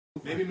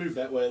Maybe move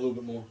that way a little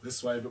bit more.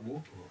 This way a bit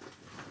more.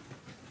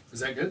 Is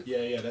that good?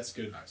 Yeah, that's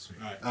good. Nice, sweet.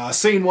 Alright.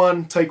 Scene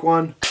one, take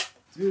one.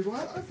 Dude,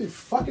 why I've been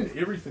fucking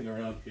everything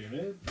around here,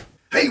 man.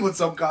 Hey, what's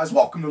up, guys?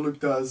 Welcome to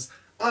LukeDoes.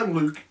 I'm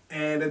Luke,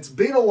 and it's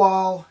been a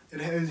while. It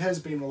has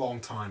been a long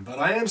time, but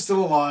I am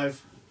still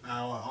alive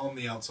on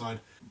the outside.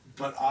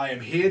 But I am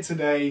here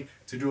today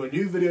to do a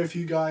new video for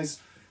you guys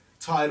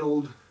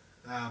titled,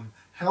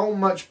 How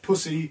Much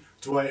Pussy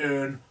Do I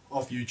Earn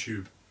Off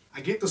YouTube?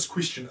 I get this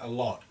question a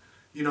lot.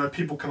 You know,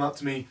 people come up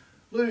to me,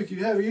 Luke,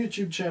 you have a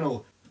YouTube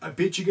channel. I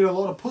bet you get a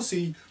lot of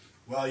pussy.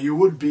 Well, you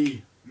would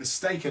be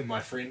mistaken, my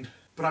friend.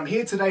 But I'm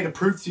here today to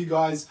prove to you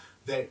guys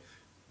that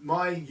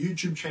my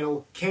YouTube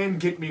channel can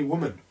get me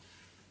women.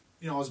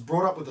 You know, I was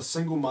brought up with a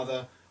single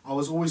mother. I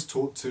was always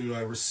taught to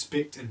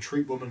respect and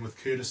treat women with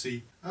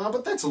courtesy.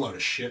 But that's a load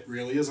of shit,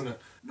 really, isn't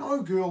it?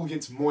 No girl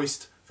gets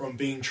moist from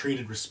being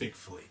treated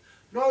respectfully.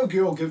 No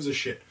girl gives a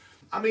shit.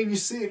 I mean, you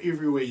see it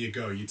everywhere you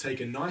go. You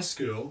take a nice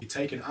girl, you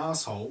take an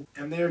asshole,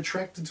 and they're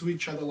attracted to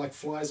each other like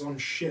flies on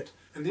shit.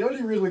 And the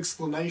only real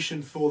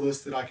explanation for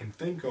this that I can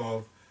think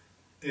of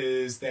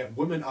is that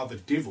women are the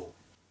devil.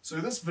 So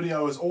this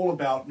video is all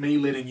about me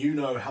letting you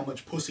know how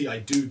much pussy I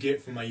do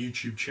get from my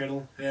YouTube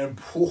channel. And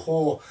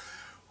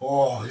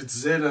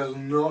it's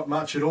not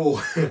much at all.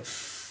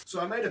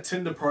 So I made a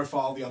Tinder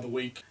profile the other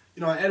week.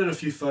 You know, I added a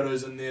few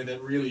photos in there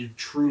that really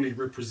truly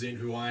represent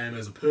who I am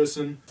as a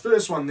person.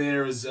 First one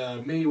there is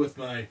me with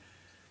my...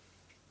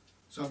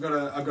 So I've got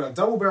a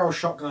double barrel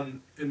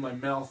shotgun in my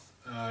mouth,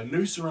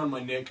 noose around my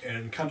neck,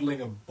 and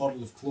cuddling a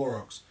bottle of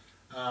Clorox.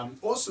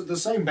 Also the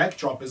same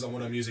backdrop as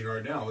what I'm using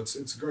right now. It's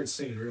a great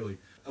scene, really.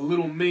 A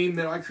little meme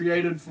that I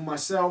created for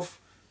myself.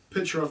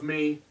 Picture of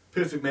me.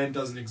 Perfect man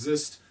doesn't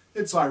exist.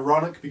 It's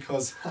ironic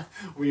because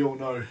we all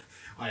know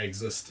I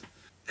exist.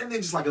 And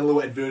then just like a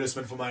little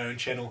advertisement for my own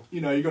channel.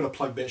 You know, you gotta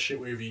plug that shit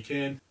wherever you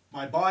can.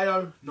 My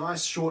bio,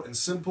 nice, short and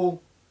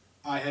simple.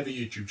 I have a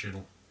YouTube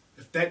channel.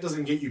 If that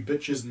doesn't get you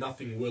bitches,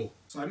 nothing will.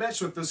 So I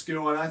matched with this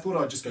girl and I thought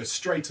I'd just go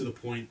straight to the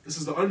point. This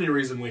is the only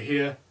reason we're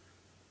here.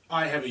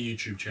 I have a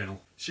YouTube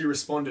channel. She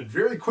responded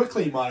very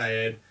quickly, might I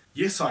add.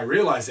 Yes, I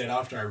realized that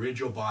after I read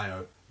your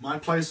bio. My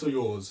place or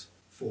yours?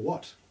 For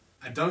what?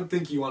 I don't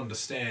think you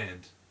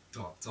understand. ...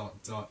 I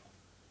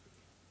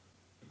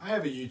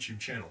have a YouTube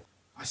channel.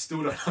 I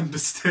still don't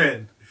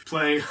understand.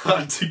 Playing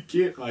hard to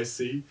get, I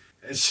see.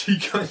 And she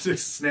kind of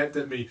snapped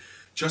at me.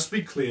 Just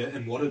be clear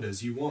in what it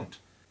is you want.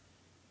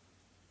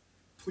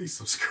 Please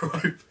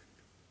subscribe.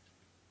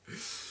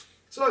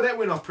 So that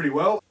went off pretty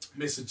well.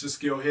 Message this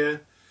girl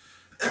here.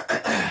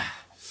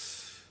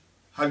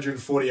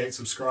 148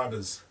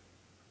 subscribers.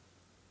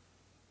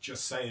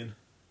 Just saying.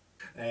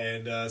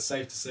 And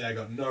safe to say I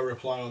got no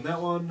reply on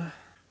that one.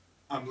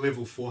 I'm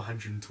level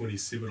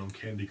 427 on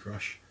Candy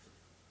Crush.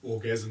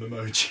 Orgasm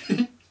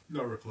emoji.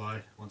 No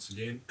reply, once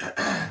again.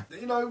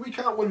 You know, we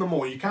can't win them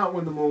all. You can't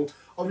win them all.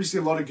 Obviously,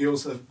 a lot of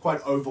girls are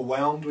quite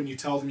overwhelmed when you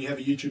tell them you have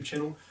a YouTube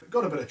channel.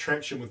 Got a bit of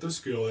traction with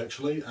this girl,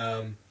 actually.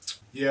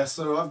 Yeah,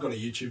 so I've got a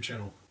YouTube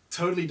channel.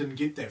 Totally didn't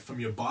get that from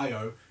your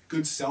bio.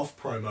 Good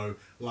self-promo,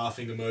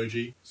 laughing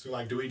emoji. So,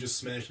 like, do we just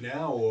smash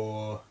now,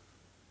 or...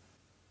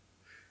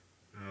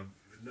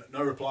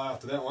 no reply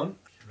after that one.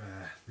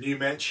 New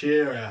match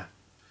here.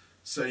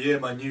 So yeah,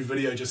 my new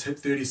video just hit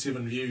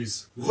 37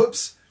 views.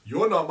 Whoops!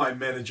 You're not my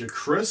manager,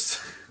 Chris.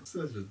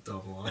 Such a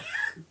dumb line.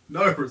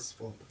 No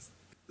response.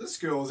 This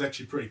girl is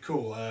actually pretty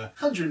cool.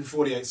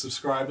 148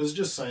 subscribers,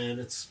 just saying,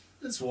 it's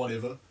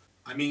whatever.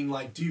 I mean,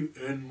 like, do you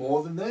earn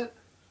more than that?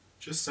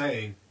 Just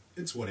saying,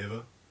 it's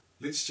whatever.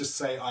 Let's just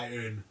say I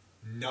earn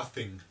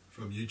nothing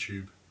from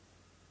YouTube.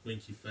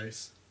 Winky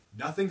face.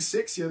 Nothing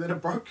sexier than a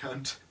broke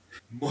cunt.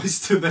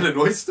 Moister than an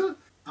oyster?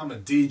 I'm a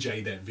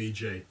DJ that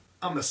VJ.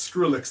 I'm a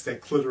Skrillex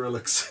that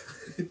clitorilix.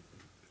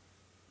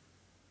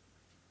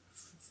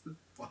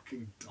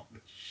 Fucking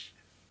dumbest shit.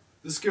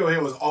 This girl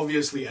here was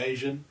obviously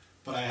Asian,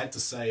 but I had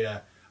to say,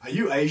 are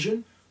you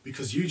Asian?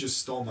 Because you just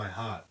stole my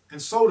heart. And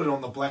sold it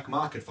on the black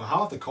market for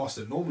half the cost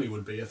it normally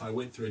would be if I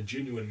went through a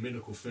genuine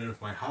medical firm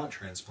for my heart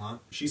transplant.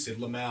 She said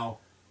Lamau,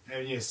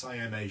 and yes, I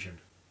am Asian.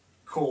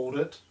 Called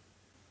it.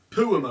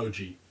 Poo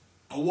emoji.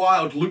 A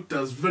wild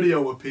LukeDoes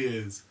video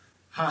appears.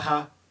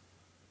 Haha.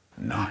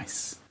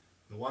 Nice.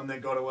 The one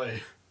that got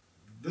away.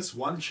 This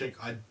one chick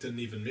I didn't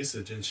even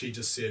message and she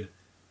just said,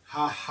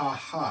 ha ha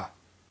ha.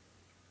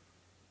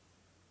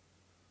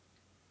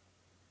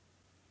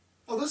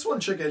 Oh, this one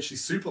chick actually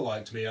super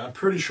liked me. I'm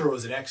pretty sure it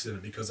was an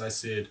accident because I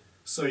said,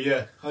 so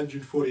yeah,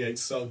 148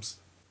 subs.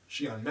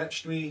 She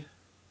unmatched me.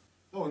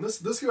 Oh, and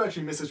this girl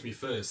actually messaged me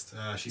first.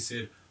 She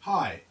said,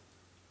 hi.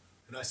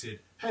 And I said,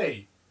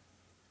 hey,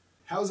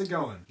 how's it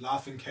going?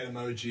 Laughing cat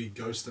emoji,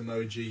 ghost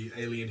emoji,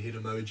 alien head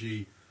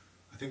emoji.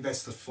 I think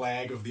that's the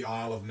flag of the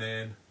Isle of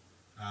Man.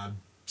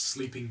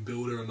 Sleeping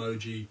builder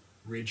emoji,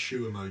 red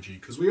shoe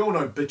emoji. Because we all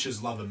know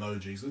bitches love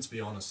emojis, let's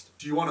be honest.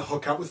 Do you want to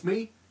hook up with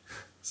me?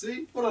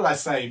 See? What did I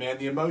say, man?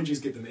 The emojis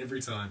get them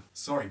every time.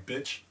 Sorry,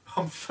 bitch.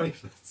 I'm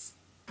famous.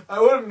 I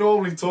wouldn't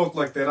normally talk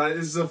like that.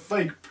 It's a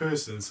fake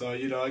person, so,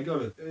 you know, I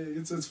gotta...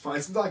 It's fine.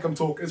 It's not like I'm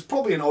talking... It's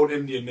probably an old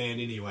Indian man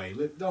anyway.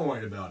 Don't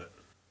worry about it.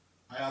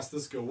 I asked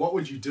this girl, what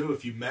would you do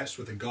if you matched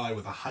with a guy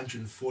with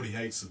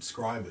 148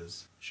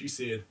 subscribers? She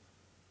said,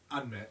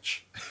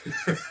 unmatch.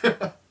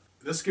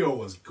 This girl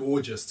was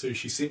gorgeous too.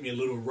 She sent me a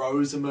little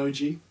rose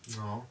emoji.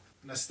 Aww.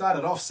 And I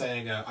started off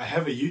saying, I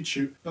have a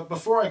YouTube, but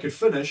before I could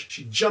finish,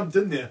 she jumped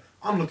in there,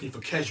 I'm looking for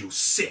casual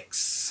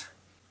sex.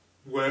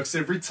 Works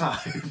every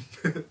time.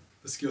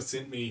 This girl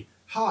sent me,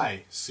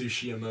 hi,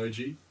 sushi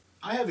emoji.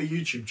 I have a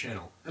YouTube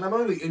channel, and I'm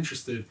only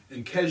interested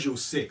in casual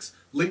sex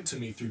linked to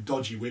me through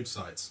dodgy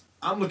websites.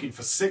 I'm looking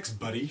for sex,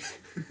 buddy.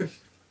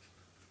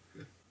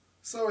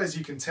 So as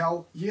you can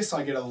tell, yes,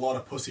 I get a lot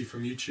of pussy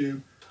from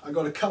YouTube. I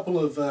got a couple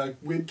of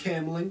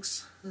webcam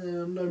links.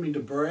 No mean to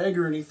brag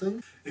or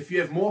anything. If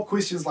you have more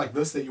questions like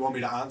this that you want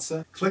me to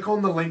answer, click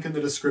on the link in the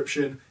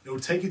description. It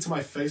will take you to my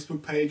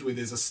Facebook page where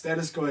there's a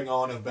status going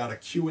on about a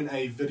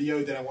Q&A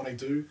video that I want to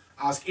do.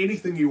 Ask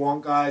anything you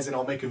want, guys, and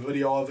I'll make a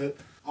video of it.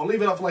 I'll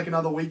leave it up for like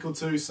another week or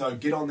two, so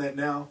get on that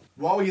now.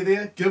 While you're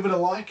there, give it a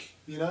like,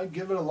 give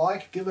it a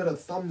like, give it a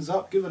thumbs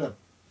up, give it a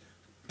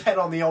pat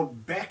on the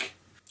old back.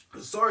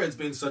 Sorry it's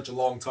been such a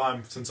long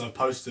time since I've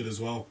posted as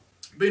well.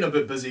 Been a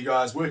bit busy,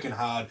 guys, working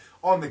hard,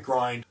 on the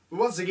grind. But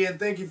once again,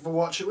 thank you for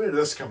watching. Where did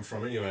this come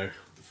from anyway?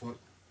 What the fuck?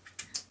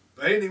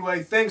 But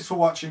anyway, thanks for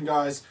watching,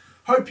 guys.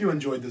 Hope you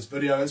enjoyed this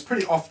video. It's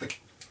pretty off the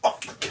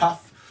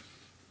cuff,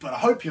 but I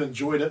hope you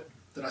enjoyed it.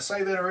 Did I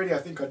say that already? I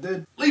think I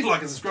did. Leave a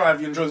like and subscribe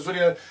if you enjoyed this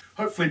video.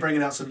 Hopefully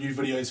bringing out some new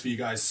videos for you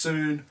guys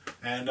soon.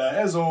 And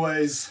as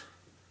always,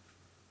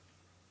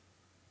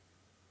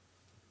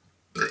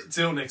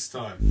 till next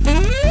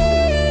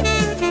time.